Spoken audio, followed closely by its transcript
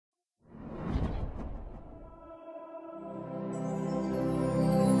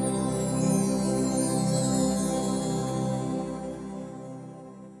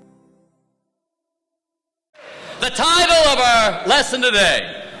title of our lesson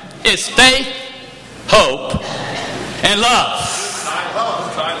today is Faith, Hope, and Love.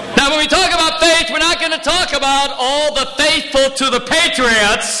 Now, when we talk about faith, we're not going to talk about all the faithful to the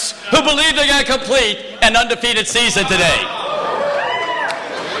Patriots who believe they're going to complete an undefeated season today.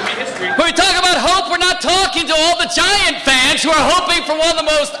 When we talk about hope, we're not talking to all the Giant fans who are hoping for one of the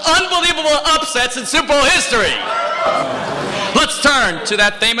most unbelievable upsets in Super Bowl history. Let's turn to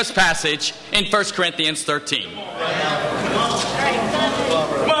that famous passage in 1 Corinthians 13. Come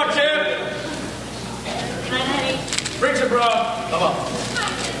on, kid. Preach it, bro. Come on.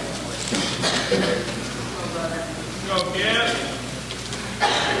 Go, kid.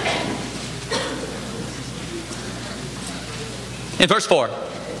 In verse 4.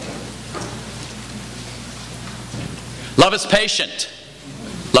 Love is patient.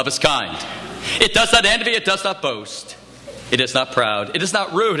 Love is kind. It does not envy. It does not boast. It is not proud. It is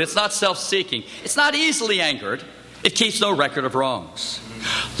not rude. It's not self-seeking. It's not easily angered. It keeps no record of wrongs.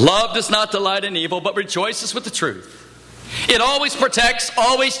 Love does not delight in evil, but rejoices with the truth. It always protects,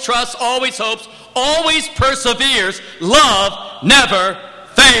 always trusts, always hopes, always perseveres. Love never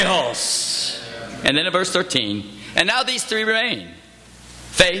fails. And then in verse 13, and now these three remain: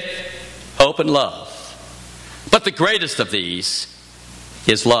 faith, hope, and love. But the greatest of these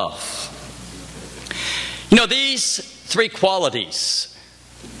is love. You know, these three qualities,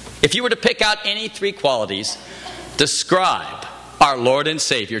 if you were to pick out any three qualities, describe our Lord and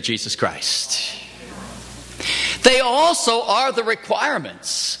Savior, Jesus Christ. They also are the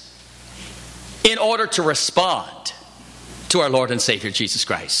requirements in order to respond to our Lord and Savior, Jesus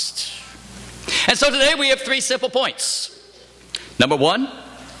Christ. And so today we have three simple points. Number one,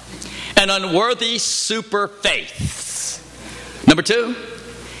 an unworthy super faith. Number two,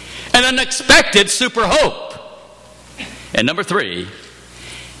 an unexpected super hope. And number three,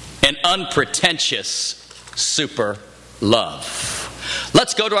 an unpretentious super love.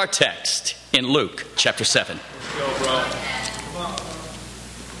 Let's go to our text in Luke chapter 7. Let's go, bro.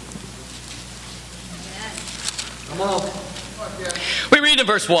 Come on. We read in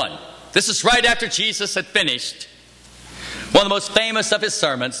verse 1. This is right after Jesus had finished one of the most famous of his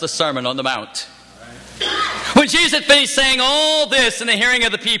sermons, the Sermon on the Mount. When Jesus had finished saying all this in the hearing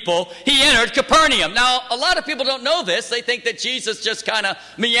of the people, he entered Capernaum. Now, a lot of people don't know this. They think that Jesus just kind of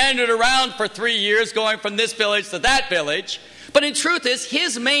meandered around for 3 years, going from this village to that village. But in truth is,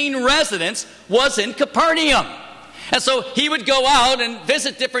 his main residence was in Capernaum. And so he would go out and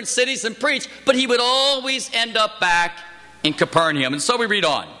visit different cities and preach, but he would always end up back in Capernaum. And so we read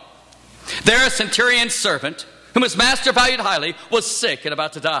on. There a centurion's servant, whom his master valued highly, was sick and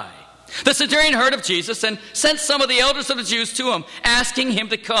about to die. The centurion heard of Jesus and sent some of the elders of the Jews to him, asking him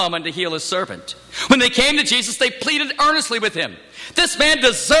to come and to heal his servant. When they came to Jesus, they pleaded earnestly with him. This man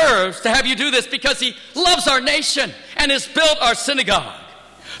deserves to have you do this because he loves our nation and has built our synagogue.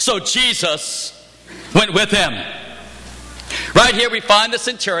 So Jesus went with him. Right here we find the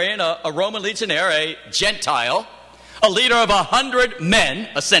centurion, a Roman legionnaire, a Gentile, a leader of 100 men,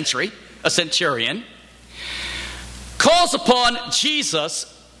 a centurion, calls upon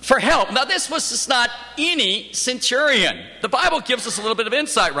Jesus for help. Now, this was just not any centurion. The Bible gives us a little bit of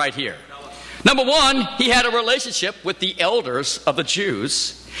insight right here. Number one, he had a relationship with the elders of the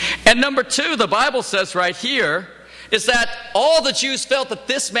Jews. And number two, the Bible says right here, is that all the Jews felt that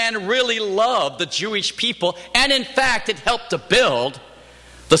this man really loved the Jewish people, and in fact, it helped to build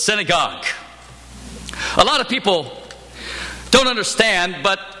the synagogue. A lot of people don't understand,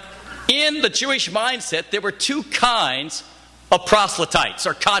 but in the Jewish mindset, there were two kinds of proselytes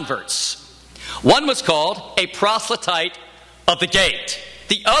or converts. One was called a proselyte of the gate.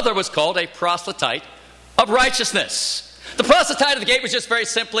 The other was called a proselyte of righteousness. The proselyte of the gate was just very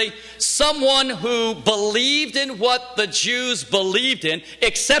simply someone who believed in what the Jews believed in,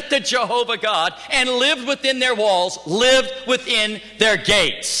 accepted Jehovah God, and lived within their walls, lived within their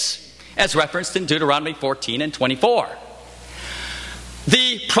gates, as referenced in Deuteronomy 14 and 24.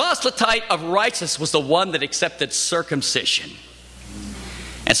 The proselyte of righteousness was the one that accepted circumcision.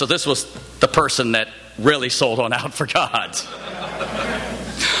 And so this was the person that really sold on out for God.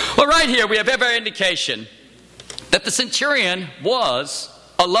 Well, right here we have every indication that the centurion was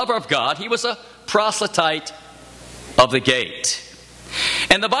a lover of God. He was a proselyte of the gate.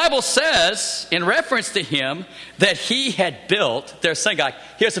 And the Bible says, in reference to him, that he had built their synagogue.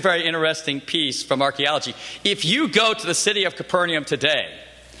 Here's a very interesting piece from archaeology. If you go to the city of Capernaum today,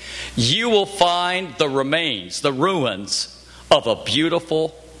 you will find the remains, the ruins of a beautiful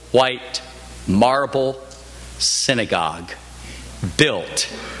white marble synagogue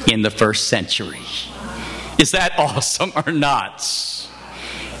built in the first century. Is that awesome or not?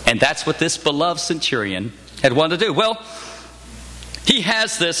 And that's what this beloved centurion had one to do? Well, he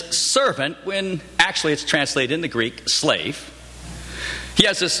has this servant, when actually it's translated in the Greek, slave. He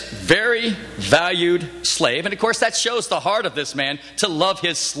has this very valued slave. And of course, that shows the heart of this man to love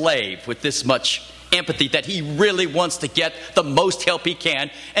his slave with this much empathy, that he really wants to get the most help he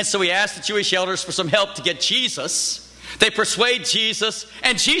can. And so he asks the Jewish elders for some help to get Jesus. They persuade Jesus.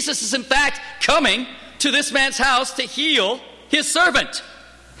 And Jesus is in fact coming to this man's house to heal his servant.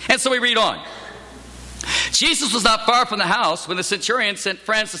 And so we read on. Jesus was not far from the house when the centurion sent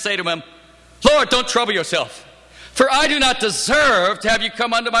friends to say to him, "Lord, don't trouble yourself, for I do not deserve to have you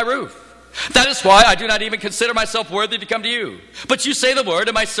come under my roof. That is why I do not even consider myself worthy to come to you. But you say the word,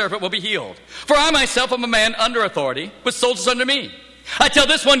 and my servant will be healed. For I myself am a man under authority, with soldiers under me. I tell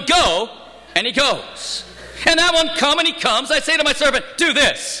this one, go, and he goes. And that one, come, and he comes. I say to my servant, do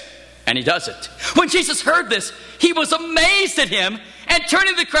this, and he does it." When Jesus heard this, he was amazed at him, and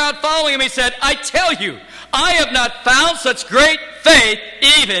turning to the crowd following him, he said, "I tell you, I have not found such great faith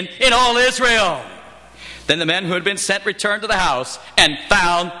even in all Israel." Then the men who had been sent returned to the house and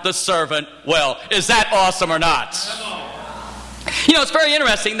found the servant well. Is that awesome or not? You know, it's very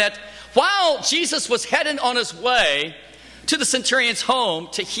interesting that while Jesus was heading on his way to the centurion's home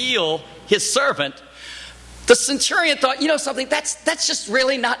to heal his servant, the centurion thought, you know something, that's just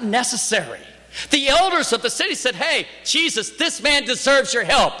really not necessary. The elders of the city said, "Hey, Jesus, this man deserves your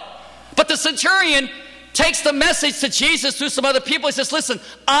help." But the centurion takes the message to Jesus through some other people. He says, "Listen,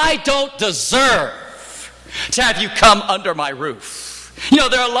 I don't deserve to have you come under my roof." You know,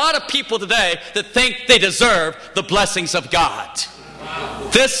 there are a lot of people today that think they deserve the blessings of God.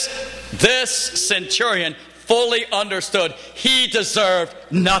 This centurion fully understood he deserved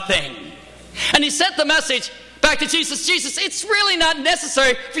nothing. And he sent the message back to Jesus. "Jesus, it's really not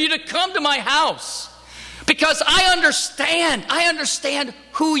necessary for you to come to my house, because I understand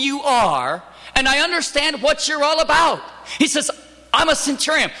who you are, and I understand what you're all about." He says, "I'm a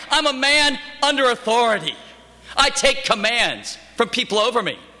centurion. I'm a man under authority. I take commands from people over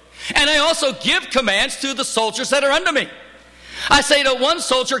me. And I also give commands to the soldiers that are under me. I say to one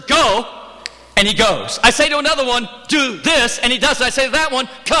soldier, go, and he goes. I say to another one, do this, and he does it. I say to that one,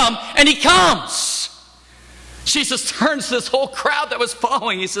 come, and he comes." Jesus turns to this whole crowd that was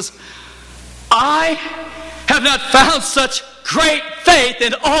following. He says, "I have not found such great faith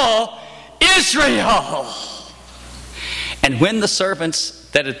in all Israel." And when the servants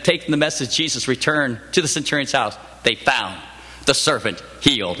that had taken the message Jesus returned to the centurion's house, they found the servant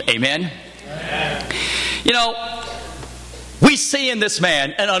healed. Amen? Amen. You know, we see in this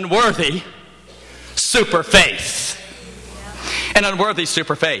man an unworthy super faith. An unworthy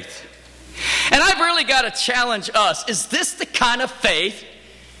super faith. And I've really got to challenge us. Is this the kind of faith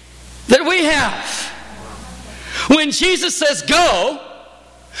that we have? When Jesus says go,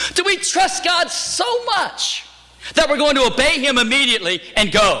 do we trust God so much that we're going to obey him immediately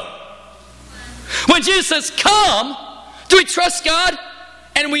and go? When Jesus says come, do we trust God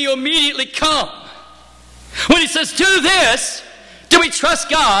and we immediately come? When he says do this, do we trust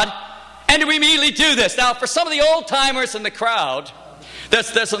God and do we immediately do this? Now, for some of the old timers in the crowd,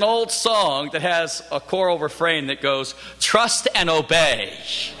 there's an old song that has a choral refrain that goes, "Trust and obey,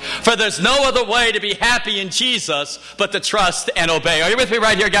 for there's no other way to be happy in Jesus but to trust and obey." Are you with me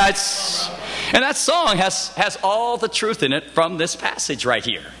right here, guys? And that song has all the truth in it from this passage right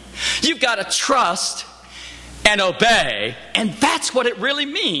here. You've got to trust and obey, and that's what it really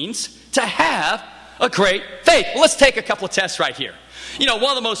means to have a great faith. Well, let's take a couple of tests right here. You know,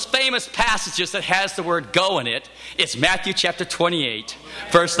 one of the most famous passages that has the word go in it is Matthew chapter 28,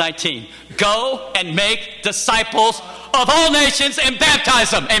 verse 19. "Go and make disciples of all nations and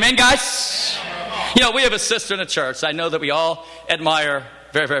baptize them." Amen, guys? You know, we have a sister in the church I know that we all admire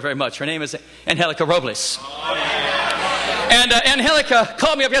very, very, very much. Her name is Angelica Robles. And Angelica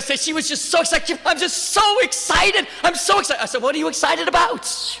called me up yesterday. She was just so excited. "I'm just so excited. I'm so excited." I said, "What are you excited about?"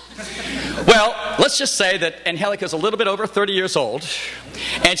 Well, let's just say that Angelica is a little bit over 30 years old,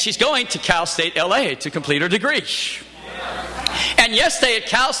 and she's going to Cal State LA to complete her degree. And yesterday at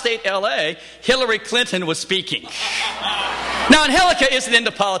Cal State LA, Hillary Clinton was speaking. Now, Angelica isn't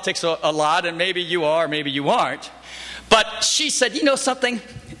into politics a lot, and maybe you are, maybe you aren't. But she said, "You know something?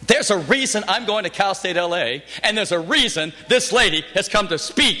 There's a reason I'm going to Cal State LA, and there's a reason this lady has come to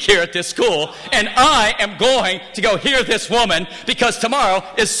speak here at this school, and I am going to go hear this woman because tomorrow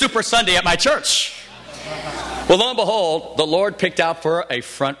is Super Sunday at my church." Well, lo and behold, the Lord picked out for her a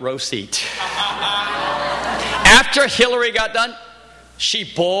front row seat. After Hillary got done, she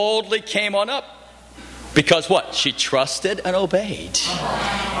boldly came on up. Because what? She trusted and obeyed.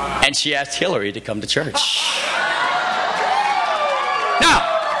 And she asked Hillary to come to church.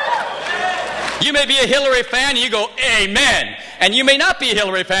 Now, You may be a Hillary fan, and you go, amen. And you may not be a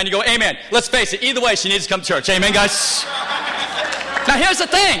Hillary fan, you go, amen. Let's face it, either way, she needs to come to church. Amen, guys? Now, here's the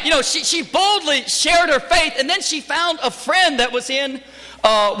thing. She boldly shared her faith, and then she found a friend that was in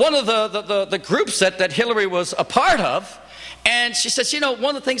one of the groups that Hillary was a part of. And she says,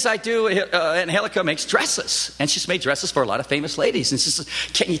 one of the things I do, Angelica makes dresses. And she's made dresses for a lot of famous ladies. And she says,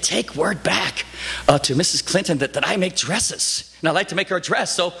 can you take word back to Mrs. Clinton that I make dresses? And I'd like to make her a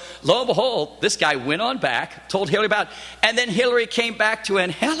dress. So lo and behold, this guy went on back, told Hillary about it. And then Hillary came back to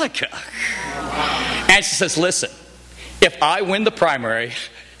Angelica. And she says, listen, if I win the primary,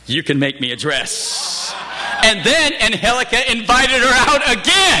 you can make me a dress. And then Angelica invited her out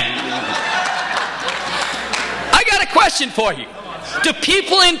again. I got a question for you. Do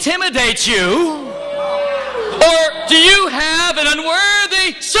people intimidate you? Or do you have an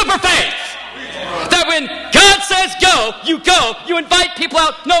unworthy super faith? That when God says go, you invite people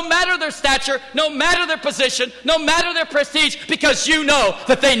out, no matter their stature, no matter their position, no matter their prestige, because you know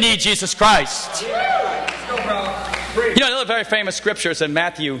that they need Jesus Christ. Another very famous scripture is in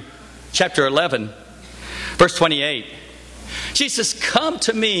Matthew chapter 11, verse 28. Jesus, come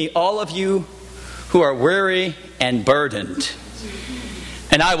to me, all of you who are weary and burdened,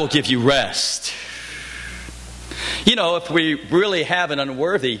 and I will give you rest. If we really have an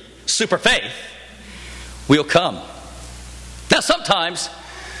unworthy super faith, we'll come. Now, sometimes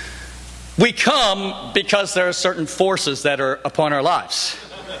we come because there are certain forces that are upon our lives.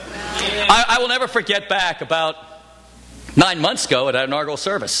 I will never forget back about 9 months ago at our inaugural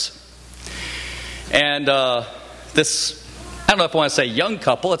service. And this, I don't know if I want to say young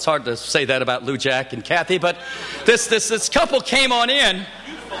couple. It's hard to say that about Lou, Jack, and Kathy. But this couple came on in.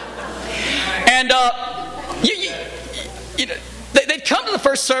 And they'd come to the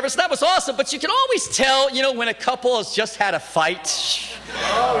first service. That was awesome. But you can always tell, when a couple has just had a fight.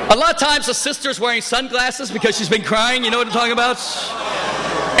 A lot of times the sister's wearing sunglasses because she's been crying. You know what I'm talking about?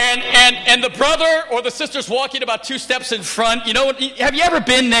 And the brother or the sister's walking about 2 steps in front. Have you ever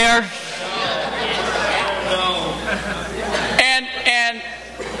been there? And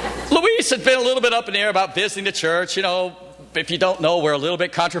Louise had been a little bit up in the air about visiting the church. If you don't know, we're a little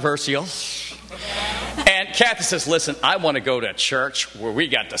bit controversial. And Kathy says, listen, I want to go to a church where we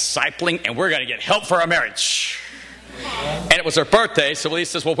got discipling and we're going to get help for our marriage. And it was her birthday, so Louise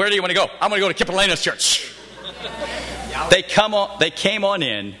says, well, where do you want to go? I'm going to go to Kipolina's church. They came on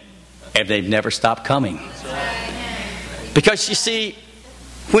in, and they've never stopped coming. Because you see,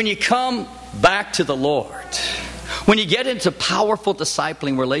 when you come back to the Lord, when you get into powerful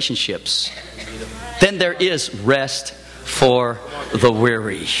discipling relationships, then there is rest for the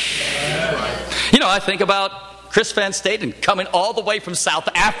weary. I think about Chris Van Staten coming all the way from South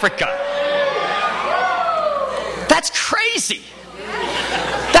Africa. That's crazy.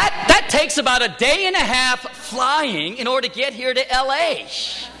 That takes about a day and a half flying in order to get here to LA.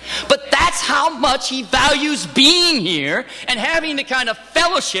 But that's how much he values being here and having the kind of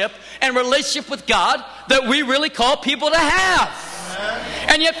fellowship and relationship with God that we really call people to have.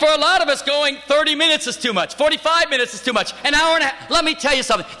 And yet for a lot of us, going 30 minutes is too much, 45 minutes is too much, an hour and a half. Let me tell you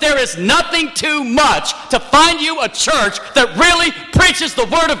something. There is nothing too much to find you a church that really preaches the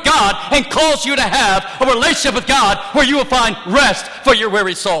Word of God and calls you to have a relationship with God where you will find rest for your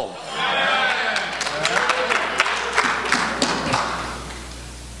weary soul.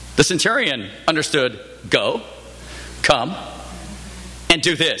 The centurion understood, go, come, and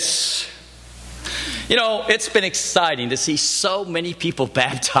do this. It's been exciting to see so many people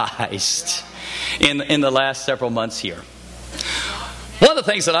baptized in the last several months here. One of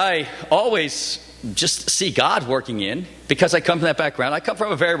the things that I always just see God working in, because I come from that background, I come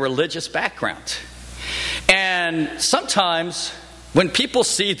from a very religious background. And sometimes when people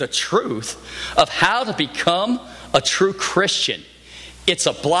see the truth of how to become a true Christian, it's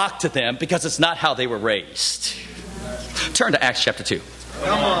a block to them because it's not how they were raised. Turn to Acts chapter 2.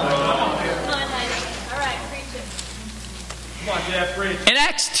 In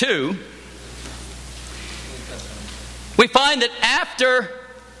Acts 2, we find that after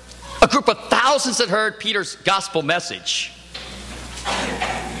a group of thousands had heard Peter's gospel message,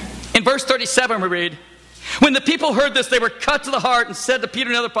 in verse 37 we read, when the people heard this, they were cut to the heart and said to Peter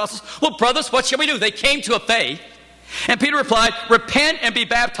and the other apostles, well, brothers, what shall we do? They came to a faith. And Peter replied, repent and be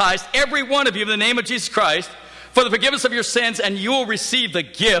baptized, every one of you, in the name of Jesus Christ, for the forgiveness of your sins, and you will receive the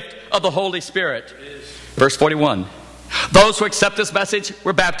gift of the Holy Spirit. Verse 41. Those who accept this message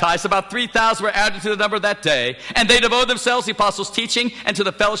were baptized. About 3,000 were added to the number that day. And they devoted themselves to the apostles' teaching and to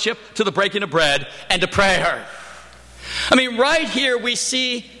the fellowship, to the breaking of bread, and to prayer. Right here we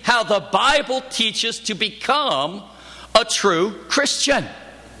see how the Bible teaches to become a true Christian.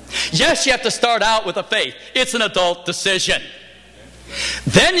 Yes, you have to start out with a faith. It's an adult decision.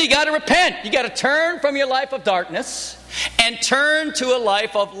 Then you got to repent. You got to turn from your life of darkness and turn to a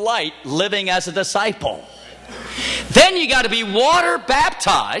life of light, living as a disciple. Then you got to be water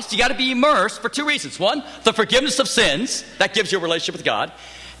baptized. You got to be immersed for two reasons. One, the forgiveness of sins. That gives you a relationship with God.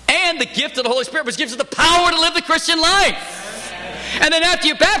 And the gift of the Holy Spirit, which gives you the power to live the Christian life. And then after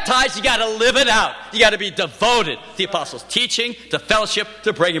you're baptized, you got to live it out. You got to be devoted to the apostles' teaching, to fellowship,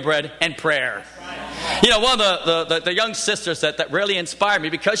 to breaking bread, and prayer. You know, one of the young sisters that really inspired me,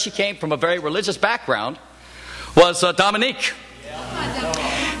 because she came from a very religious background, was Dominique.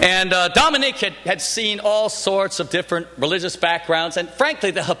 And Dominique had seen all sorts of different religious backgrounds and,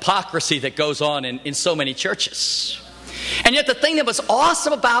 frankly, the hypocrisy that goes on in so many churches. And yet the thing that was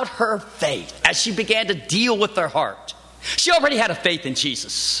awesome about her faith, as she began to deal with her heart, she already had a faith in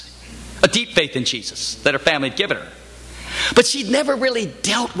Jesus, a deep faith in Jesus that her family had given her. But she'd never really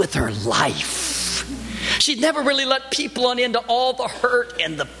dealt with her life. She'd never really let people on into all the hurt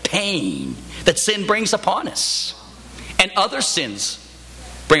and the pain that sin brings upon us and other sins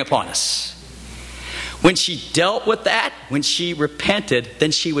bring upon us. When she dealt with that, when she repented,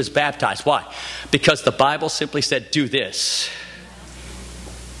 then she was baptized. Why? Because the Bible simply said, do this.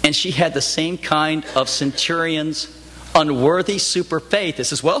 And she had the same kind of centurion's unworthy super faith. It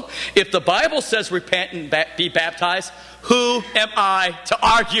says, well, if the Bible says repent and be baptized, who am I to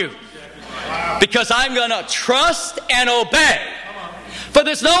argue? Because I'm going to trust and obey. For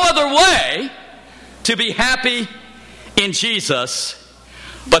there's no other way to be happy in Jesus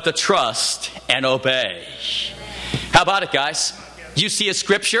but to trust and obey. How about it, guys? You see a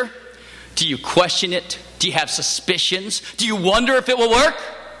scripture? Do you question it? Do you have suspicions? Do you wonder if it will work?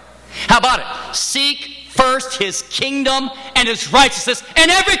 How about it? Seek first his kingdom and his righteousness,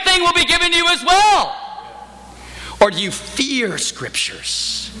 and everything will be given to you as well. Or do you fear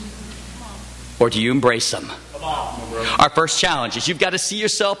scriptures? Or do you embrace them? Our first challenge is you've got to see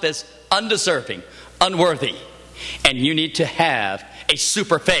yourself as undeserving, unworthy, and you need to have a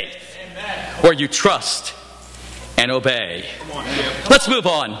super faith where you trust and obey. Let's move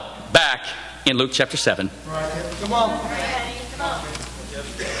on back in Luke chapter 7. Come on.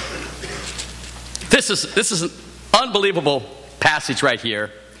 This is an unbelievable passage right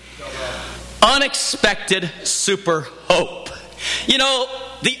here. Unexpected super hope. You know,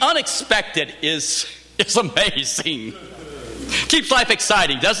 the unexpected is amazing. Keeps life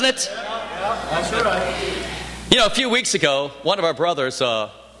exciting, doesn't it? That's right. You know, a few weeks ago, one of our brothers,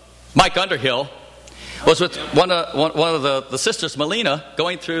 Mike Underhill, was with one of the sisters, Melina,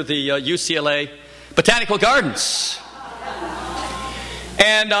 going through the UCLA Botanical Gardens.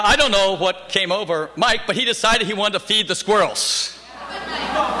 And I don't know what came over Mike, but he decided he wanted to feed the squirrels.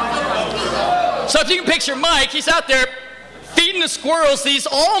 So if you can picture Mike, he's out there feeding the squirrels these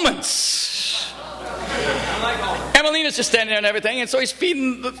almonds. And Melina's just standing there and everything, and so he's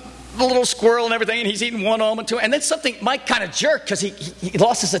feeding the little squirrel and everything, and he's eating one almond too. And then something, Mike kind of jerked because he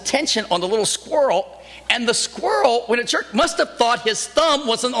lost his attention on the little squirrel. And the squirrel, when it jerked, must have thought his thumb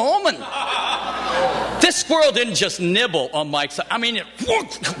was an almond. This squirrel didn't just nibble on Mike's, I mean, it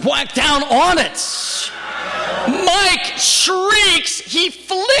whacked down on it. Mike shrieks. He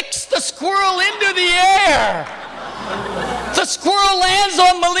flicks the squirrel into the air. The squirrel lands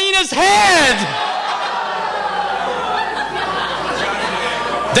on Melina's head.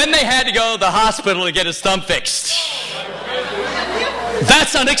 Then they had to go to the hospital to get his thumb fixed.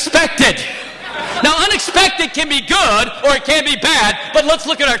 That's unexpected. Now, unexpected can be good or it can be bad, but let's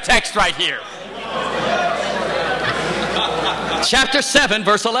look at our text right here. Chapter 7,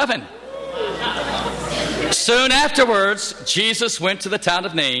 verse 11. Soon afterwards, Jesus went to the town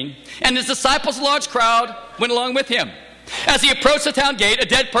of Nain, and his disciples, a large crowd, went along with him. As he approached the town gate, a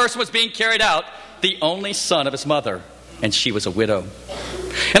dead person was being carried out, the only son of his mother, and she was a widow.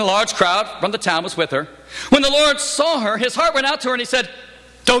 And a large crowd from the town was with her. When the Lord saw her, his heart went out to her, and he said,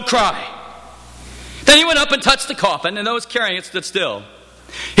 "Don't cry." Then he went up and touched the coffin, and those carrying it stood still.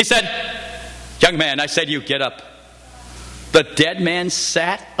 He said, "Young man, I say to you, get up." The dead man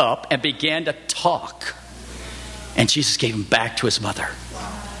sat up and began to talk, and Jesus gave him back to his mother.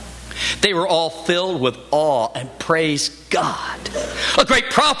 They were all filled with awe and praised God. "A great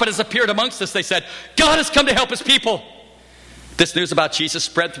prophet has appeared amongst us," they said. "God has come to help his people." This news about Jesus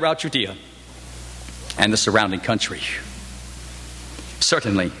spread throughout Judea and the surrounding country.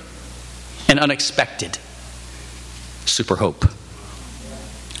 Certainly, an unexpected super hope.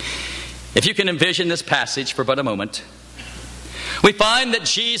 If you can envision this passage for but a moment, we find that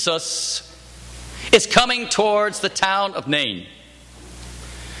Jesus is coming towards the town of Nain.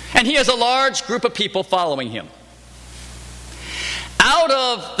 And he has a large group of people following him. Out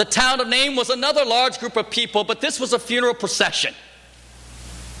of the town of Nain was another large group of people, but this was a funeral procession.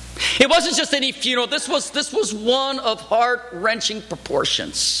 It wasn't just any funeral. This was one of heart-wrenching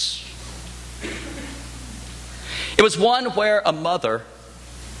proportions. It was one where a mother,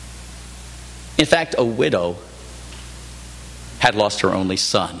 in fact a widow, had lost her only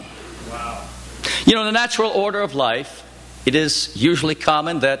son. Wow. You know, in the natural order of life, it is usually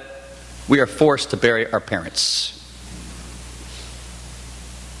common that we are forced to bury our parents.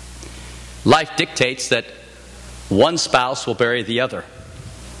 Life dictates that one spouse will bury the other.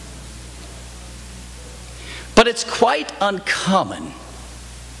 But it's quite uncommon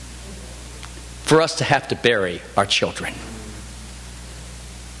for us to have to bury our children.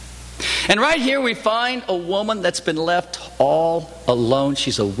 And right here we find a woman that's been left all alone.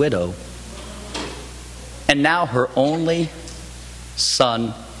 She's a widow. And now her only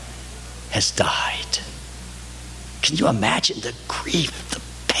son has died. Can you imagine the grief, the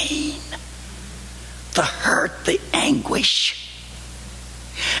pain, the hurt, the anguish?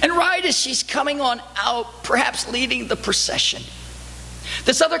 And right as she's coming on out, perhaps leading the procession,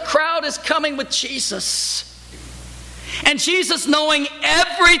 this other crowd is coming with Jesus. And Jesus, knowing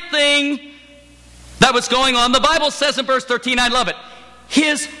everything that was going on, the Bible says in verse 13, I love it,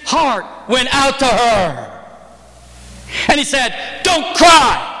 his heart went out to her. And he said, don't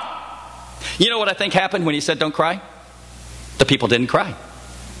cry. You know what I think happened when he said don't cry? The people didn't cry.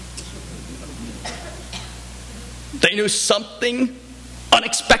 They knew something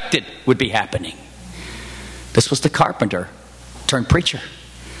unexpected would be happening. This was the carpenter turned preacher.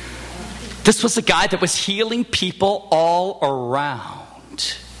 This was the guy that was healing people all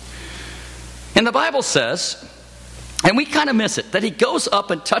around. And the Bible says, and we kind of miss it, that he goes up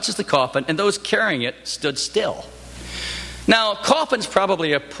and touches the coffin, and those carrying it stood still. Now, coffin's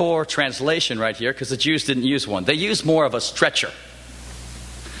probably a poor translation right here, because the Jews didn't use one. They used more of a stretcher.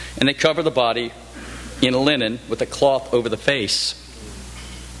 And they cover the body in linen with a cloth over the face.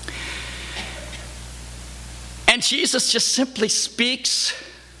 And Jesus just simply speaks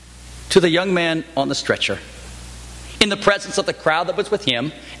to the young man on the stretcher in the presence of the crowd that was with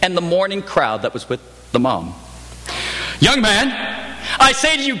him and the mourning crowd that was with the mom. Young man, I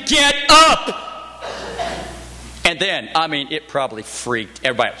say to you, get up! And then, it probably freaked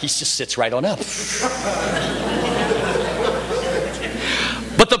everybody out. He just sits right on up.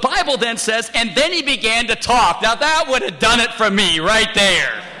 But the Bible then says, and then he began to talk. Now that would have done it for me right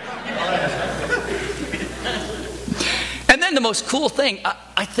there. And then the most cool thing,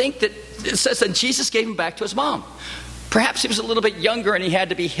 I think that it says that Jesus gave him back to his mom. Perhaps he was a little bit younger and he had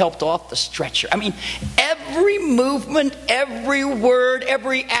to be helped off the stretcher. Every movement, every word,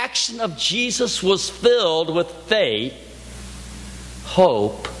 every action of Jesus was filled with faith,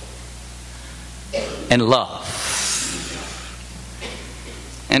 hope, and love.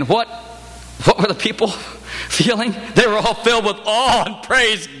 And what were the people feeling? They were all filled with awe and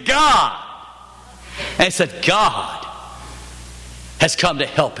praise God. And he said, God has come to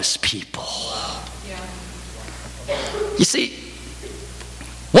help his people. You see,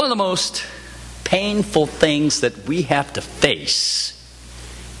 one of the most painful things that we have to face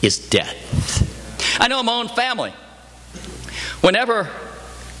is death. I know in my own family, whenever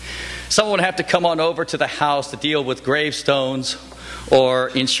someone would have to come on over to the house to deal with gravestones or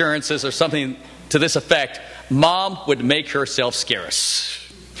insurances or something to this effect, Mom would make herself scarce.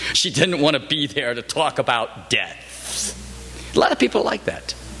 She didn't want to be there to talk about death. A lot of people like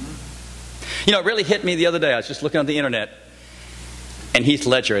that. It really hit me the other day. I was just looking on the internet, and Heath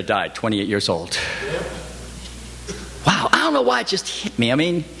Ledger had died, 28 years old. Wow, I don't know why it just hit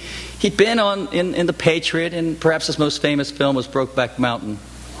me. He'd been in The Patriot, and perhaps his most famous film was Brokeback Mountain.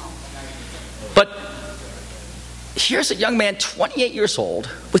 But here's a young man, 28 years old,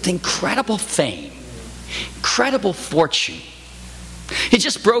 with incredible fame, incredible fortune. He'd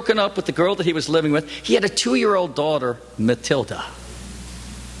just broken up with the girl that he was living with. He had a 2-year-old daughter, Matilda.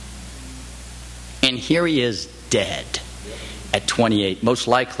 And here he is dead at 28, most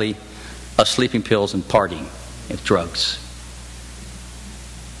likely of sleeping pills and partying and drugs.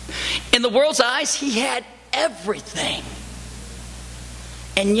 In the world's eyes, he had everything.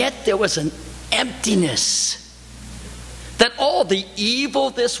 And yet there was an emptiness that all the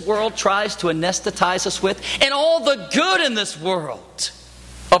evil this world tries to anesthetize us with, and all the good in this world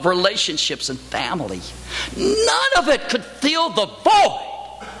of relationships and family, none of it could fill the void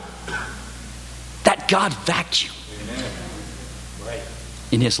that God vacuumed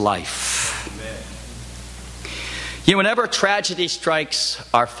in his life. Whenever tragedy strikes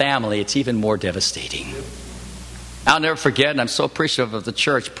our family, it's even more devastating. I'll never forget, and I'm so appreciative of the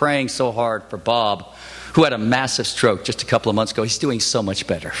church praying so hard for Bob who had a massive stroke just a couple of months ago. He's doing so much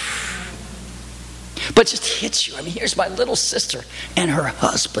better. But it just hits you. I mean, here's my little sister and her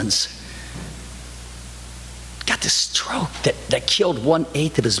husband's got this stroke that killed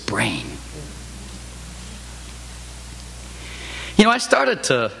 1/8 of his brain. You know, I started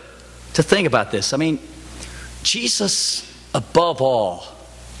to think about this. I mean, Jesus, above all,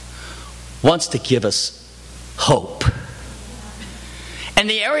 wants to give us hope. And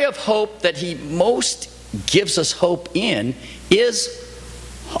the area of hope that he most gives us hope in is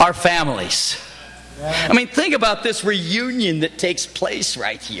our families. I mean, think about this reunion that takes place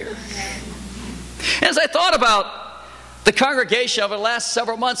right here. As I thought about the congregation over the last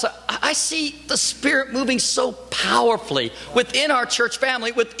several months, I see the Spirit moving so powerfully within our church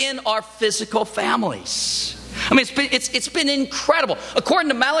family, within our physical families. I mean, it's been incredible. According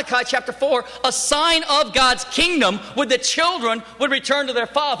to Malachi chapter 4, a sign of God's kingdom would that children would return to their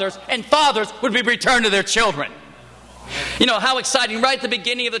fathers, and fathers would be returned to their children. You know, how exciting, right at the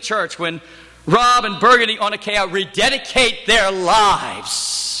beginning of the church, when Rob and Burgundy on Achaia rededicate their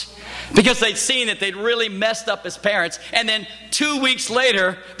lives because they'd seen that they'd really messed up as parents. And then 2 weeks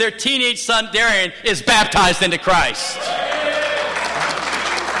later, their teenage son, Darian, is baptized into Christ.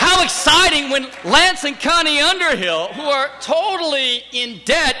 How exciting when Lance and Connie Underhill, who are totally in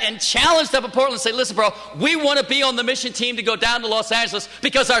debt and challenged up in Portland, say, listen, bro, we want to be on the mission team to go down to Los Angeles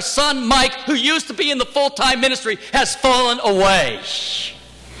because our son, Mike, who used to be in the full-time ministry, has fallen away.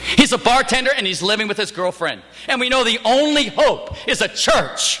 He's a bartender and he's living with his girlfriend. And we know the only hope is a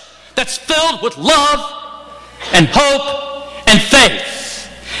church that's filled with love and hope and faith.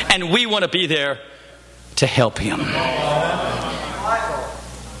 And we want to be there to help him.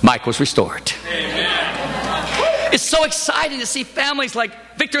 Mike was restored. Amen. It's so exciting to see families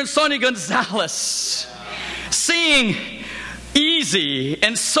like Victor and Sonia Gonzalez, seeing Easy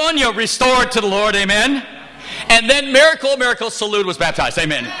and Sonia restored to the Lord. Amen. And then Miracle Salud was baptized.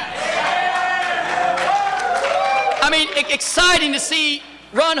 Amen. I mean, exciting to see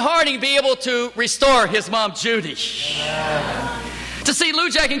Ron Harding be able to restore his mom, Judy. To see Lou,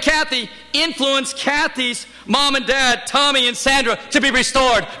 Jack, and Kathy influence Kathy's mom and dad, Tommy and Sandra, to be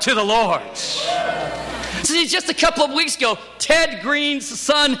restored to the Lord. See, just a couple of weeks ago, Ted Green's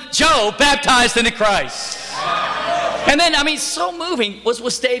son, Joe, baptized into Christ. And then, I mean, so moving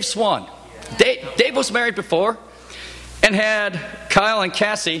was Dave Swan. Dave was married before and had Kyle and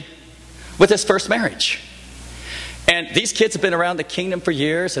Cassie with his first marriage. And these kids have been around the kingdom for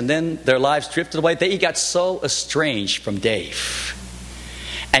years, and then their lives drifted away. They got so estranged from Dave.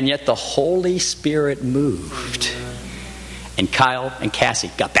 And yet the Holy Spirit moved. And Kyle and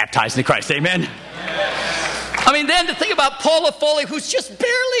Cassie got baptized in Christ. Amen. I mean, then to think about Paula Foley, who's just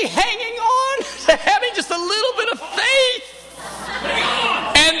barely hanging on to having just a little bit of faith.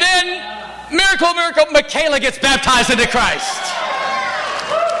 And then Miracle, Michaela gets baptized into Christ.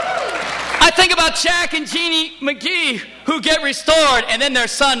 I think about Jack and Jeannie McGee, who get restored, and then their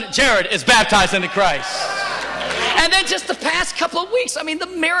son, Jared, is baptized into Christ. And then just the past couple of weeks, I mean, the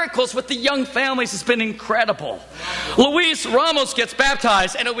miracles with the young families has been incredible. Luis Ramos gets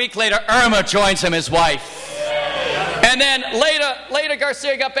baptized, and a week later, Irma joins him, his wife. And then later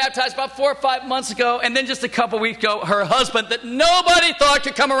Garcia got baptized about 4 or 5 months ago, and then just a couple weeks ago, her husband that nobody thought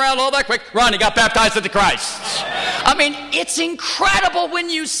could come around all that quick, Ronnie, got baptized into Christ. I mean, it's incredible when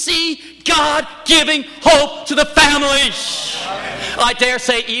you see God giving hope to the family. I dare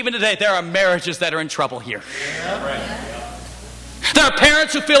say, even today, there are marriages that are in trouble here. There are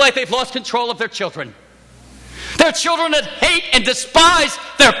parents who feel like they've lost control of their children. There are children that hate and despise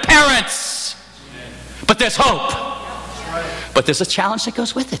their parents. But there's hope. But there's a challenge that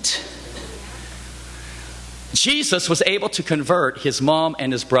goes with it. Jesus was able to convert his mom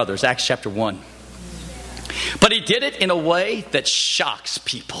and his brothers, Acts chapter 1. But he did it in a way that shocks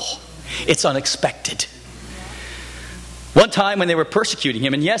people. It's unexpected. One time when they were persecuting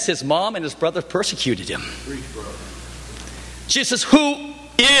him, and yes, his mom and his brother persecuted him. Jesus says, who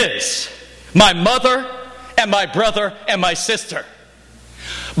is my mother and my brother and my sister?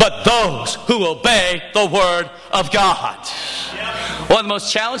 But those who obey the word of God. One of the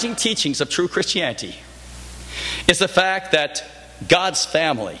most challenging teachings of true Christianity is the fact that God's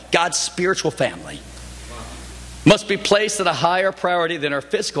family, God's spiritual family, must be placed at a higher priority than our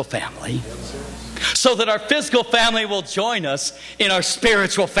physical family, so that our physical family will join us in our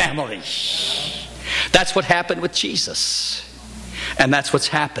spiritual family. That's what happened with Jesus. And that's what's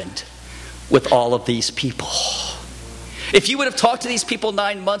happened with all of these people. If you would have talked to these people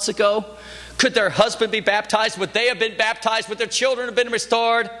 9 months ago, could their husband be baptized? Would they have been baptized? Would their children have been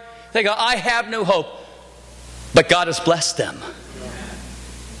restored? They go, I have no hope. But God has blessed them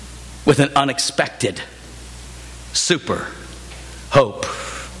with an unexpected super hope.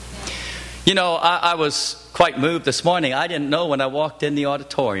 You know, I was quite moved this morning. I didn't know when I walked in the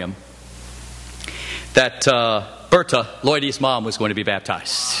auditorium that Berta, Lloydie's mom, was going to be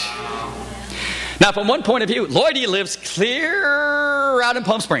baptized. Now, from one point of view, Lloydie lives clear out in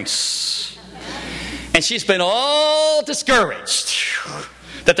Palm Springs. And she's been all discouraged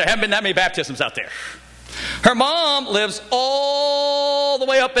that there haven't been that many baptisms out there. Her mom lives all the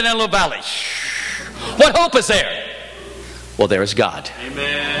way up in Antelope Valley. What hope is there? Well, there is God.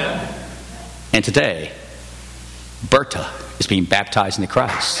 Amen. And today, Berta is being baptized into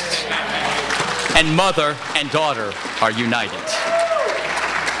Christ. And mother and daughter are united.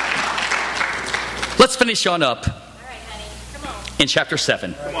 Let's finish on up in chapter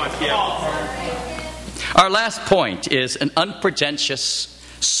 7. Come on, Kim. Our last point is an unpretentious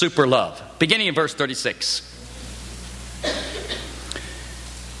super love, beginning in verse 36.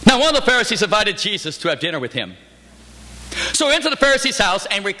 Now one of the Pharisees invited Jesus to have dinner with him. So he went to the Pharisee's house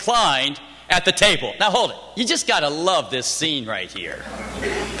and reclined at the table. Now hold it. You just got to love this scene right here.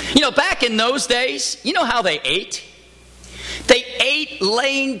 You know, back in those days, you know how they ate? They ate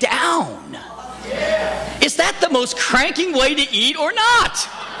laying down. Is that the most cranking way to eat or not?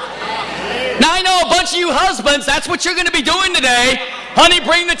 Now I know a bunch of you husbands, that's what you're going to be doing today. Honey,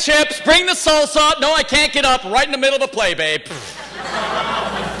 bring the chips, bring the salsa. No, I can't get up. Right in the middle of the play, babe.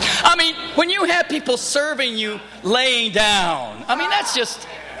 I mean, when you have people serving you laying down, I mean, that's just,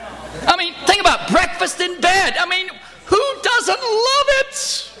 I mean, think about breakfast in bed. I mean, who doesn't love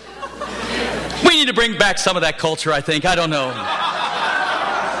it? We need to bring back some of that culture, I think. I don't know.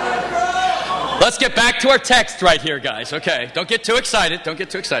 Let's get back to our text right here, guys. Okay, don't get too excited. Don't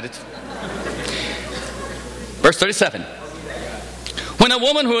get too excited. Verse 37. When a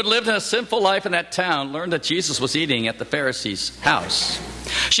woman who had lived in a sinful life in that town learned that Jesus was eating at the Pharisee's house,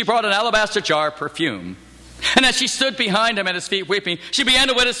 she brought an alabaster jar of perfume. And as she stood behind him at his feet weeping, she began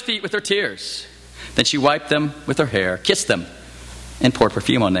to wet his feet with her tears. Then she wiped them with her hair, kissed them, and poured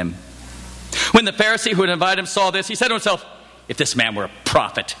perfume on them. When the Pharisee who had invited him saw this, he said to himself, if this man were a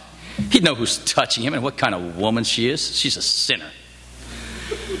prophet, he'd know who's touching him and what kind of woman she is. She's a sinner.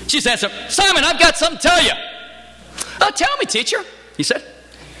 She said to him, Simon, I've got something to tell you. Tell me, teacher, he said.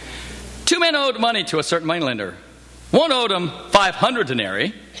 2 men owed money to a certain moneylender. One owed him 500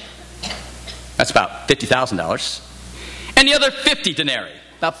 denarii. That's about $50,000. And the other 50 denarii,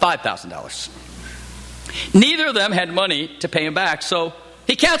 about $5,000. Neither of them had money to pay him back, so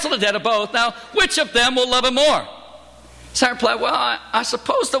he canceled the debt of both. Now, which of them will love him more? Simon replied, well, I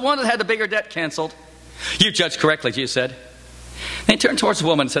suppose the one that had the bigger debt canceled. You judged correctly, Jesus said. Then he turned towards the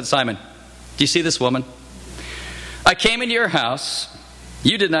woman and said, Simon, do you see this woman? I came into your house.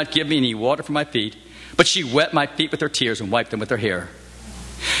 You did not give me any water for my feet, but she wet my feet with her tears and wiped them with her hair.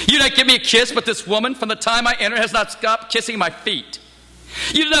 You did not give me a kiss, but this woman, from the time I entered, has not stopped kissing my feet.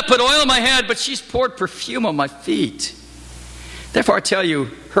 You did not put oil on my head, but she's poured perfume on my feet. Therefore I tell you,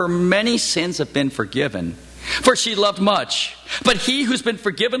 her many sins have been forgiven, for she loved much. But he who's been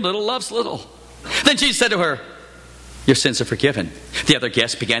forgiven little loves little. Then Jesus said to her, your sins are forgiven. The other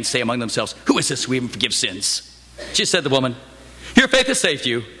guests began to say among themselves, who is this who even forgives sins? Jesus said to the woman, your faith has saved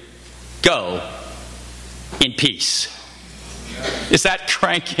you. Go in peace. Is that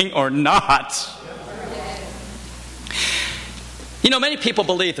cranking or not? You know, many people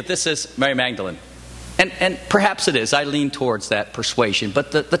believe that this is Mary Magdalene. And perhaps it is. I lean towards that persuasion.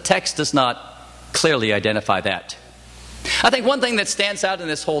 But the text does not clearly identify that. I think one thing that stands out in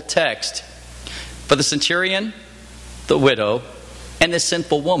this whole text for the centurion, the widow, and this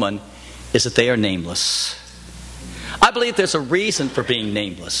sinful woman is that they are nameless. I believe there's a reason for being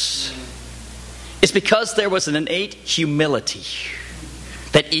nameless. It's because there was an innate humility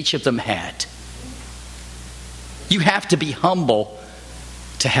that each of them had. You have to be humble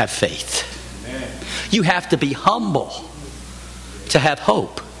to have faith. You have to be humble to have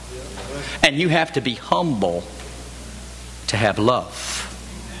hope. And you have to be humble to have love.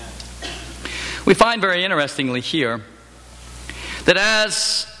 We find very interestingly here that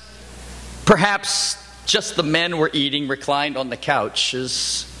as perhaps just the men were eating reclined on the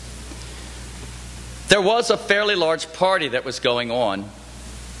couches, there was a fairly large party that was going on.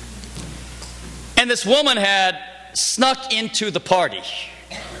 And this woman had snuck into the party.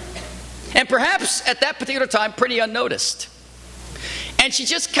 And perhaps at that particular time, pretty unnoticed. And she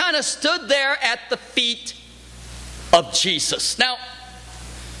just kind of stood there at the feet of Jesus. Now,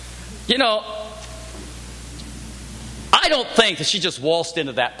 you know, I don't think that she just waltzed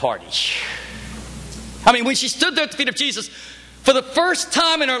into that party. I mean, when she stood there at the feet of Jesus, for the first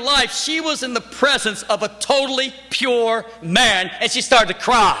time in her life, she was in the presence of a totally pure man, and she started to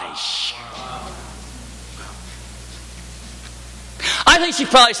cry. I think she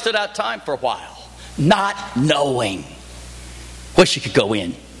probably stood out time for a while, not knowing where she could go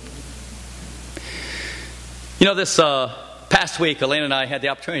in. You know, this past week, Elaine and I had the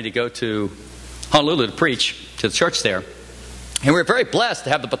opportunity to go to Honolulu to preach to the church there. And we were very blessed to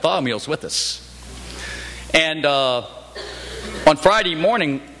have the Bartholomew's with us. And on Friday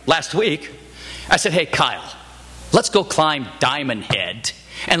morning last week, I said, hey, Kyle, let's go climb Diamond Head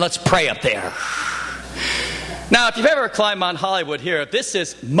and let's pray up there. Now, if you've ever climbed Mount Hollywood here, this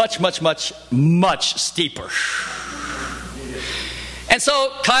is much, much, much, much steeper. And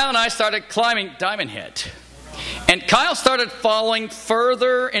so Kyle and I started climbing Diamond Head. And Kyle started falling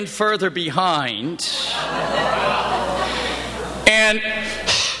further and further behind. And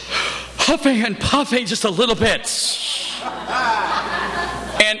huffing and puffing just a little bit.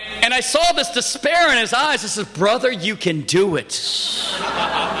 And I saw this despair in his eyes. I said, brother, you can do it.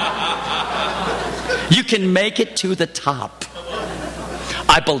 You can make it to the top.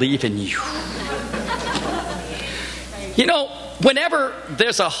 I believe in you. You know, whenever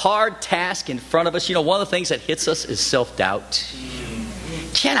there's a hard task in front of us, you know, one of the things that hits us is self-doubt.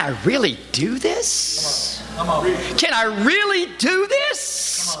 Can I really do this? Can I really do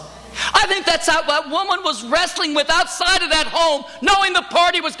this? I think that's how that woman was wrestling with outside of that home, knowing the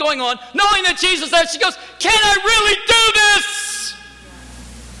party was going on, knowing that Jesus was there. She goes, can I really do this?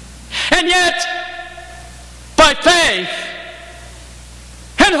 And yet, by faith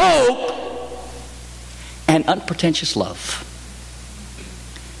and hope and unpretentious love,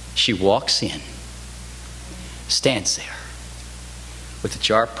 she walks in, stands there with a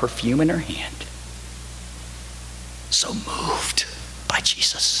jar of perfume in her hand, so moved by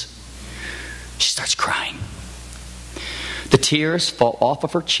Jesus. She starts crying. The tears fall off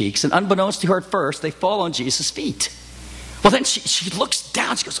of her cheeks, and unbeknownst to her at first, they fall on Jesus' feet. Well, then she looks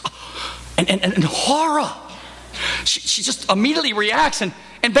down, she goes, oh, and horror. She just immediately reacts and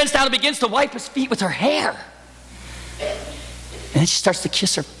bends down and begins to wipe his feet with her hair. And then she starts to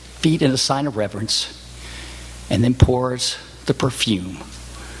kiss her feet in a sign of reverence, and then pours the perfume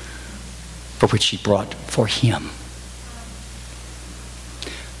for which she brought for him.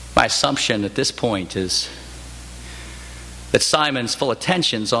 My assumption at this point is that Simon's full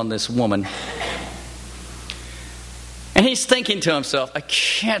attention's on this woman. And he's thinking to himself, I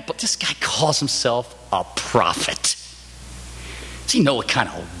can't, but this guy calls himself a prophet. Does he know what kind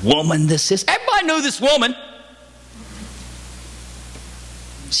of woman this is? Everybody knew this woman.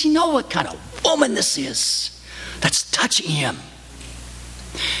 Does he know what kind of woman this is that's touching him?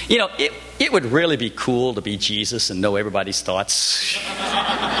 You know, it would really be cool to be Jesus and know everybody's thoughts.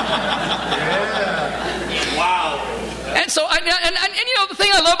 Wow. And so, and you know, the thing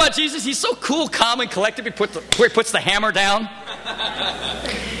I love about Jesus, he's so cool, calm, and collected where he puts the hammer down.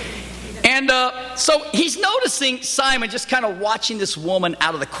 And so he's noticing Simon just kind of watching this woman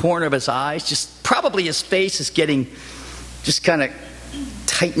out of the corner of his eyes. Just probably his face is getting just kind of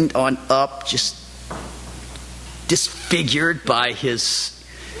tightened on up, just disfigured by his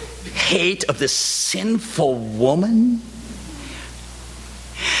hate of this sinful woman.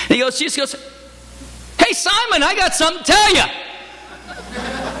 And Jesus goes, hey, Simon, I got something to tell you.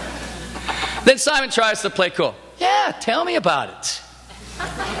 Then Simon tries to play cool. Yeah, tell me about it.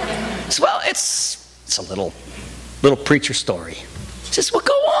 He says, well, it's a little preacher story. He says, well,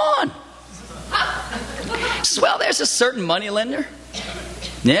 go on. He says, well, there's a certain moneylender.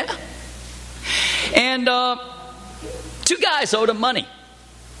 Yeah. And two guys owed him money.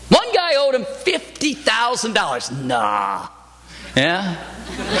 One guy owed him $50,000. Nah. Yeah.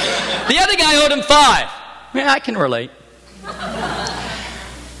 The other guy owed him $5,000. Yeah, I can relate.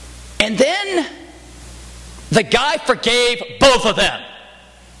 And then the guy forgave both of them.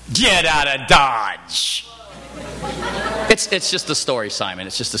 Get out of Dodge. It's just a story, Simon.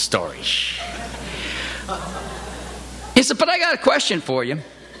 It's just a story. He said, but I got a question for you.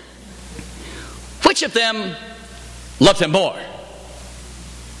 Which of them loved him more?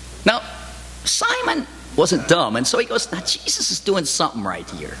 Now, Simon wasn't dumb, and so he goes, now Jesus is doing something right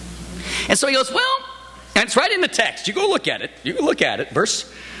here. And so he goes, well, and it's right in the text. You go look at it. You can look at it. Verse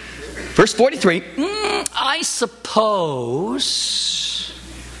 43. I suppose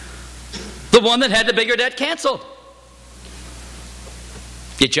the one that had the bigger debt canceled.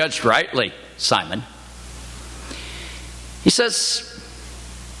 You judged rightly, Simon. He says,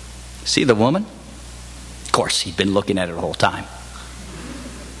 see the woman? Of course, he'd been looking at her the whole time.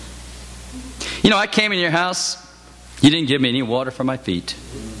 You know, I came in your house. You didn't give me any water for my feet.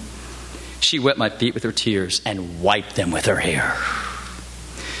 She wet my feet with her tears and wiped them with her hair.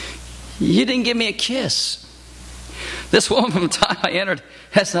 You didn't give me a kiss. This woman from the time I entered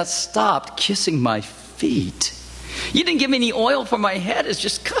has not stopped kissing my feet. You didn't give me any oil for my head. It's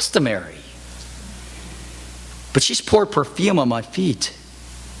just customary. But she's poured perfume on my feet.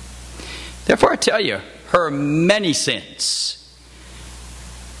 Therefore I tell you, her many sins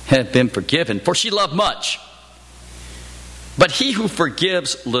have been forgiven, for she loved much. But he who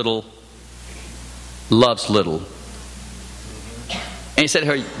forgives little loves little. And he said to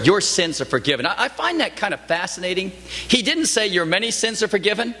her, your sins are forgiven. I find that kind of fascinating. He didn't say your many sins are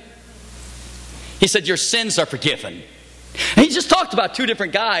forgiven. He said your sins are forgiven. And he just talked about two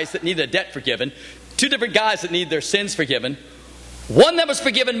different guys that need their debt forgiven. Two different guys that need their sins forgiven. One that was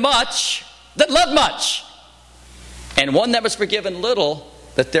forgiven much, that loved much. And one that was forgiven little,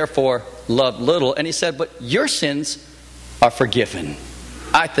 that therefore loved little. And he said, but your sins are forgiven.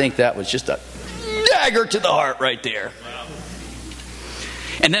 I think that was just a dagger to the heart right there.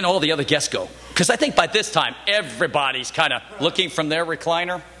 And then all the other guests go. Because I think by this time, everybody's kind of looking from their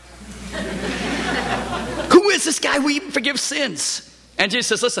recliner. Who is this guy who even forgives sins? And Jesus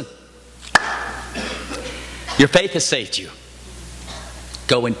says, listen, your faith has saved you.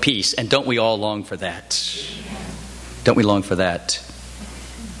 Go in peace. And don't we all long for that? Don't we long for that?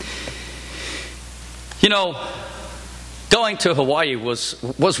 You know, going to Hawaii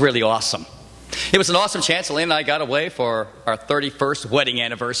was really awesome. It was an awesome chance. Elaine and I got away for our 31st wedding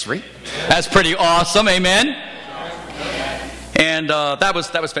anniversary. That's pretty awesome, amen? And that was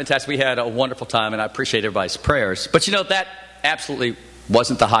fantastic. We had a wonderful time, and I appreciate everybody's prayers. But you know, that absolutely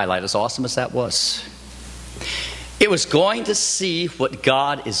wasn't the highlight, as awesome as that was. It was going to see what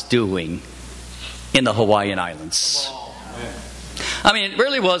God is doing in the Hawaiian Islands. I mean, it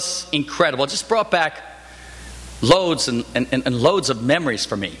really was incredible. It just brought back loads and loads of memories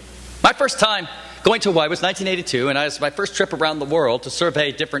for me. My first time going to Hawaii was 1982, and it was my first trip around the world to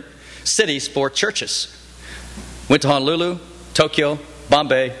survey different cities for churches. Went to Honolulu, Tokyo,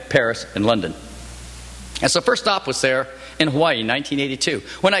 Bombay, Paris, and London. And so first stop was there in Hawaii in 1982.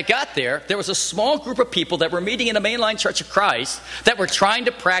 When I got there, there was a small group of people that were meeting in the mainline Church of Christ that were trying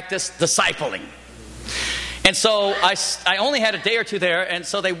to practice discipling. And so I only had a day or two there, and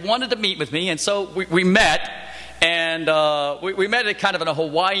so they wanted to meet with me, and so we met. And we met at kind of a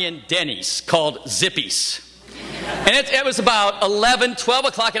Hawaiian Denny's called Zippy's. And it was about 11, 12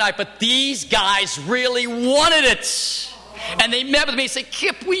 o'clock at night, but these guys really wanted it. And they met with me and said,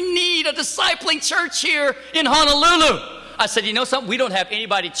 Kip, we need a discipling church here in Honolulu. I said, you know something? We don't have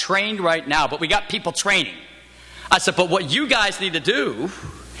anybody trained right now, but we got people training. I said, but what you guys need to do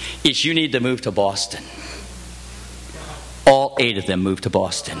is you need to move to Boston. All 8 of them moved to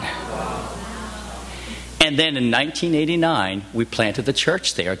Boston. And then in 1989, we planted the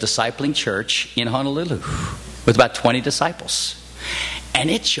church there, a discipling church in Honolulu, with about 20 disciples. And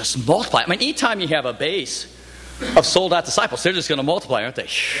it just multiplied. I mean, anytime you have a base of sold-out disciples, they're just going to multiply, aren't they?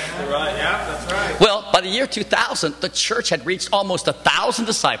 That's right. Yeah, that's right. Well, by the year 2000, the church had reached almost 1,000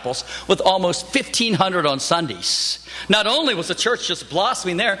 disciples with almost 1,500 on Sundays. Not only was the church just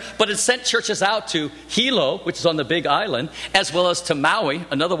blossoming there, but it sent churches out to Hilo, which is on the Big Island, as well as to Maui,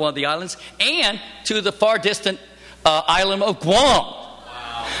 another one of the islands, and to the far distant island of Guam.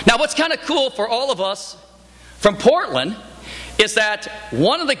 Wow. Now, what's kind of cool for all of us from Portland is that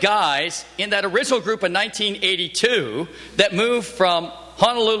one of the guys in that original group in 1982 that moved from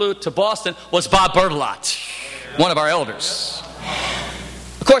Honolulu to Boston was Bob Bertolot, one of our elders.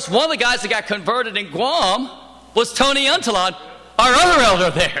 Of course, one of the guys that got converted in Guam was Tony Untalon, our other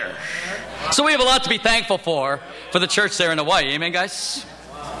elder there. So we have a lot to be thankful for the church there in Hawaii. Amen, guys?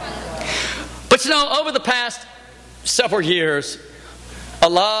 But you know, over the past several years, a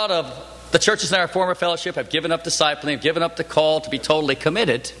lot of the churches in our former fellowship have given up discipling, have given up the call to be totally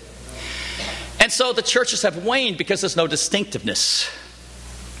committed. And so the churches have waned because there's no distinctiveness.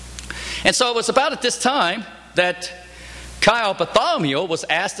 And so it was about at this time that Kyle Bartholomew was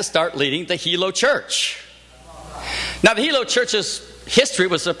asked to start leading the Hilo Church. Now, the Hilo Church's history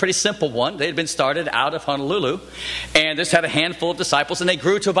was a pretty simple one. They had been started out of Honolulu, and just had a handful of disciples, and they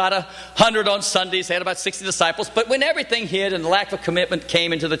grew to about 100 on Sundays. They had about 60 disciples. But when everything hit and the lack of commitment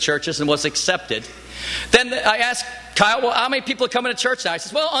came into the churches and was accepted, then I asked Kyle, well, how many people are coming to church now? He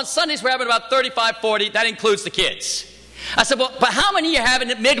says, well, on Sundays we're having about 35, 40. That includes the kids. I said, well, but how many are you having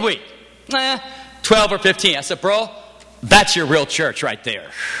at midweek? 12 or 15. I said, bro, that's your real church right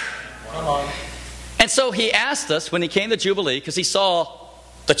there. Come on. And so he asked us when he came to Jubilee, because he saw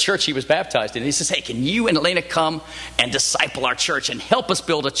the church he was baptized in. He says, hey, can you and Elena come and disciple our church and help us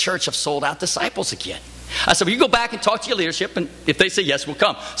build a church of sold-out disciples again? I said, well, you go back and talk to your leadership, and if they say yes, we'll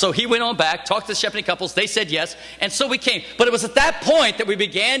come. So he went on back, talked to the shepherding couples. They said yes, and so we came. But it was at that point that we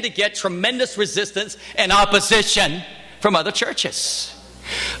began to get tremendous resistance and opposition from other churches.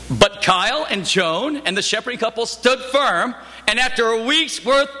 But Kyle and Joan and the shepherding couple stood firm, and after a week's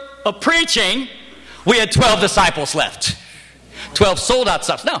worth of preaching, we had 12 disciples left. 12 sold-out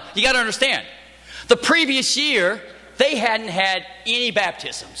disciples. Now, you got to understand, the previous year, they hadn't had any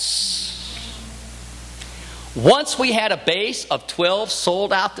baptisms. Once we had a base of 12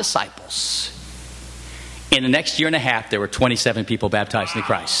 sold-out disciples, in the next year and a half, there were 27 people baptized in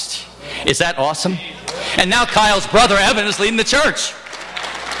Christ. Is that awesome? And now Kyle's brother, Evan, is leading the church.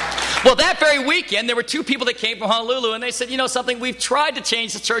 Well, that very weekend, there were two people that came from Honolulu, and they said, you know something, we've tried to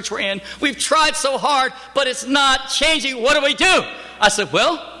change the church we're in. We've tried so hard, but it's not changing. What do we do? I said,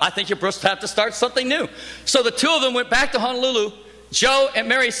 well, I think you're supposed to have to start something new. So the two of them went back to Honolulu. Joe and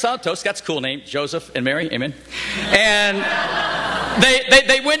Mary Santos, that's a cool name, Joseph and Mary, amen. And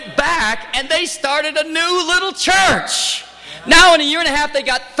they went back and they started a new little church. Now in a year and a half, they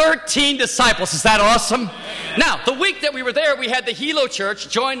got 13 disciples. Is that awesome? Now, the week that we were there, we had the Hilo church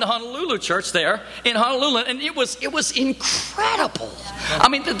join the Honolulu church there in Honolulu, and it was incredible. I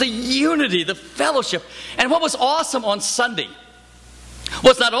mean, the unity, the fellowship. And what was awesome on Sunday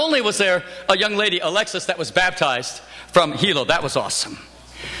was not only was there a young lady, Alexis, that was baptized from Hilo. That was awesome.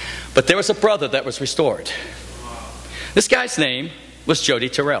 But there was a brother that was restored. This guy's name was Jody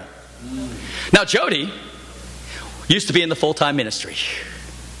Terrell. Now, Jody used to be in the full-time ministry.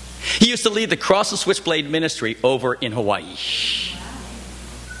 He used to lead the Cross and Switchblade ministry over in Hawaii.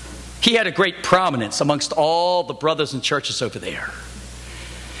 He had a great prominence amongst all the brothers and churches over there.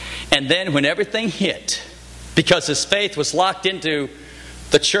 And then when everything hit, because his faith was locked into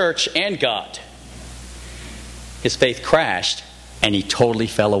the church and God, his faith crashed and he totally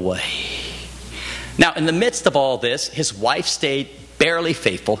fell away. Now, in the midst of all this, his wife stayed barely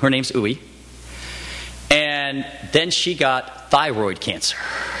faithful. Her name's Uwe. And then she got thyroid cancer.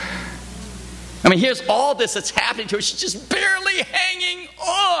 I mean, here's all this that's happening to her. She's just barely hanging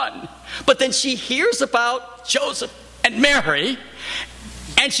on. But then she hears about Joseph and Mary,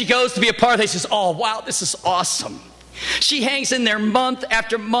 and she goes to be a part of it. She says, oh, wow, this is awesome. She hangs in there month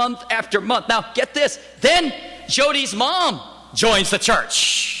after month after month. Now, get this. Then Jody's mom joins the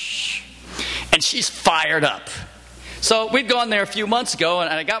church, and she's fired up. So we'd gone there a few months ago, and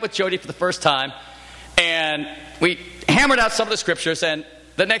I got with Jody for the first time, and we hammered out some of the scriptures, and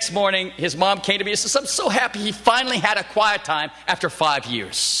the next morning, his mom came to me and said, I'm so happy he finally had a quiet time after 5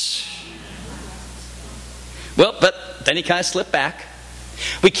 years. Well, but then he kind of slipped back.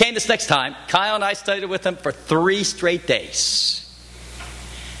 We came this next time. Kyle and I studied with him for 3 straight days.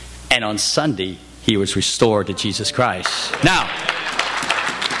 And on Sunday, he was restored to Jesus Christ. Now,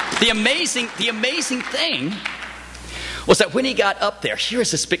 the amazing thing was that when he got up there,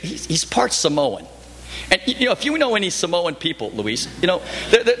 here's this big, he's part Samoan. And, you know, if you know any Samoan people, Luis, you know,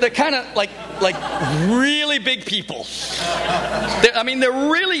 they're kind of like really big people. They're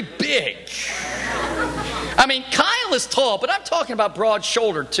really big. I mean, Kyle is tall, but I'm talking about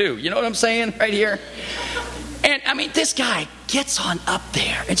broad-shouldered too. You know what I'm saying right here? And, I mean, this guy gets on up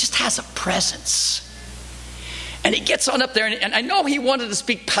there and just has a presence. And he gets on up there, and I know he wanted to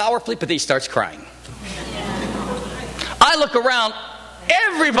speak powerfully, but then he starts crying. I look around,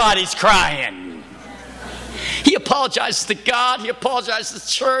 everybody's crying. He apologizes to God. He apologizes to the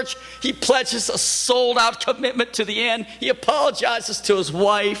church. He pledges a sold-out commitment to the end. He apologizes to his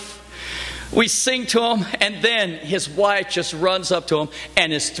wife. We sing to him, and then his wife just runs up to him,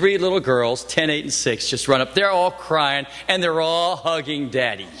 and his 3 little girls, 10, 8, and 6, just run up. They're all crying, and they're all hugging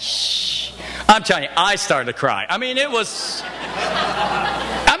Daddy. I'm telling you, I started to cry. I mean, it was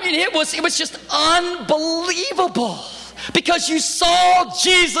just unbelievable, because you saw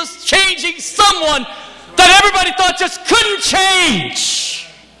Jesus changing someone that everybody thought just couldn't change.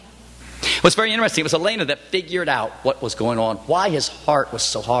 It was very interesting. It was Elena that figured out what was going on, why his heart was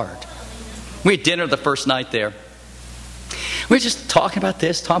so hard. We had dinner the first night there. We were just talking about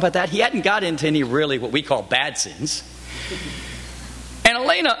this, talking about that. He hadn't got into any really what we call bad sins. And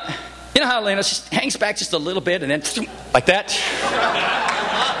Elena, you know how Elena just hangs back just a little bit and then like that?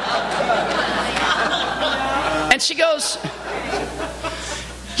 And she goes,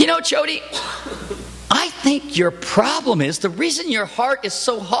 you know, Jody, I think your problem is, the reason your heart is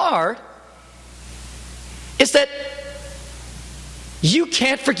so hard is that you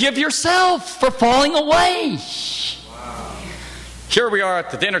can't forgive yourself for falling away. Wow. Here we are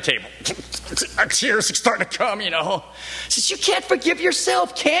at the dinner table. Our tears are starting to come, you know. She says, you can't forgive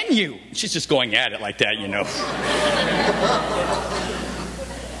yourself, can you? She's just going at it like that, you know.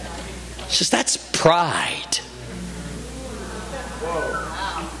 She says, that's pride. Whoa.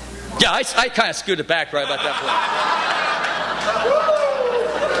 Yeah, I kind of scooted back right about that point.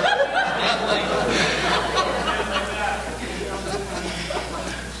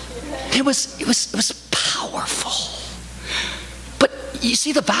 it was powerful. But you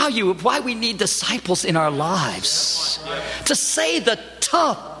see the value of why we need disciples in our lives. To say the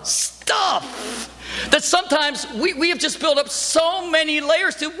tough stuff that sometimes we have just built up so many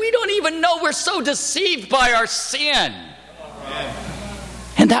layers to, we don't even know we're so deceived by our sin.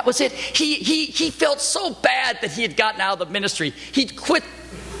 And that was it. He felt so bad that he had gotten out of the ministry. He'd quit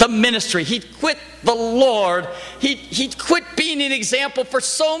the ministry. He'd quit the Lord. He'd quit being an example for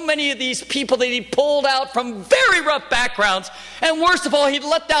so many of these people that he pulled out from very rough backgrounds. And worst of all, he'd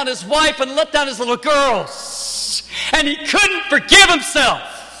let down his wife and let down his little girls. And he couldn't forgive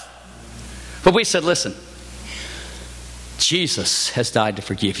himself. But we said, listen, Jesus has died to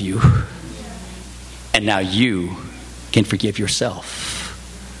forgive you. And now you can forgive yourself.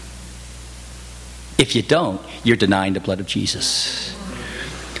 If you don't, you're denying the blood of Jesus.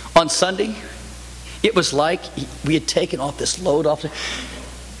 On Sunday, it was like we had taken off this load off.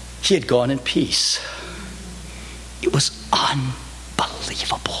 He had gone in peace. It was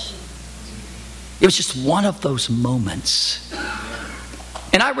unbelievable. It was just one of those moments.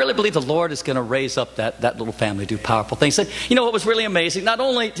 And I really believe the Lord is going to raise up that little family to do powerful things. And you know what was really amazing? Not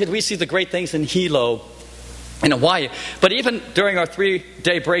only did we see the great things in Hilo, in Hawaii, but even during our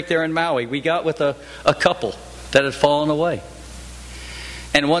 3-day break there in Maui, we got with a couple that had fallen away.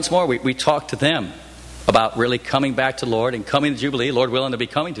 And once more, we talked to them about really coming back to the Lord and coming to Jubilee, Lord willing to be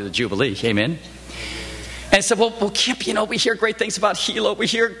coming to the Jubilee. Amen. And said, well, Kip, we hear great things about Hilo. We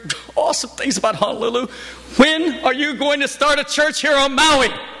hear awesome things about Honolulu. When are you going to start a church here on Maui?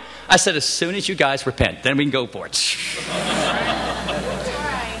 I said, as soon as you guys repent, then we can go for it.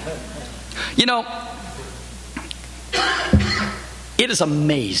 It is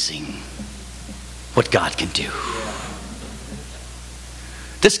amazing what God can do.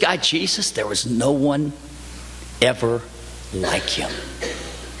 This guy, Jesus, there was no one ever like him.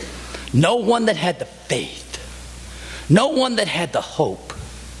 No one that had the faith. No one that had the hope.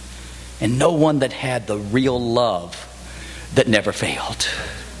 And no one that had the real love that never failed.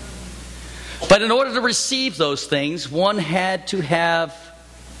 But in order to receive those things, one had to have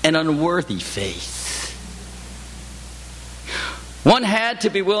an unworthy faith. One had to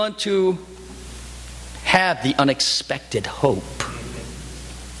be willing to have the unexpected hope.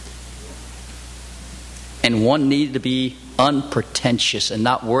 And one needed to be unpretentious and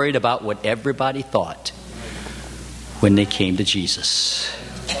not worried about what everybody thought when they came to Jesus.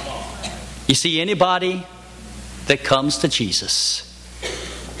 You see, anybody that comes to Jesus,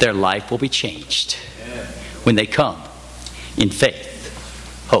 their life will be changed when they come in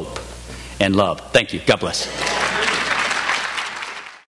faith, hope, and love. Thank you. God bless.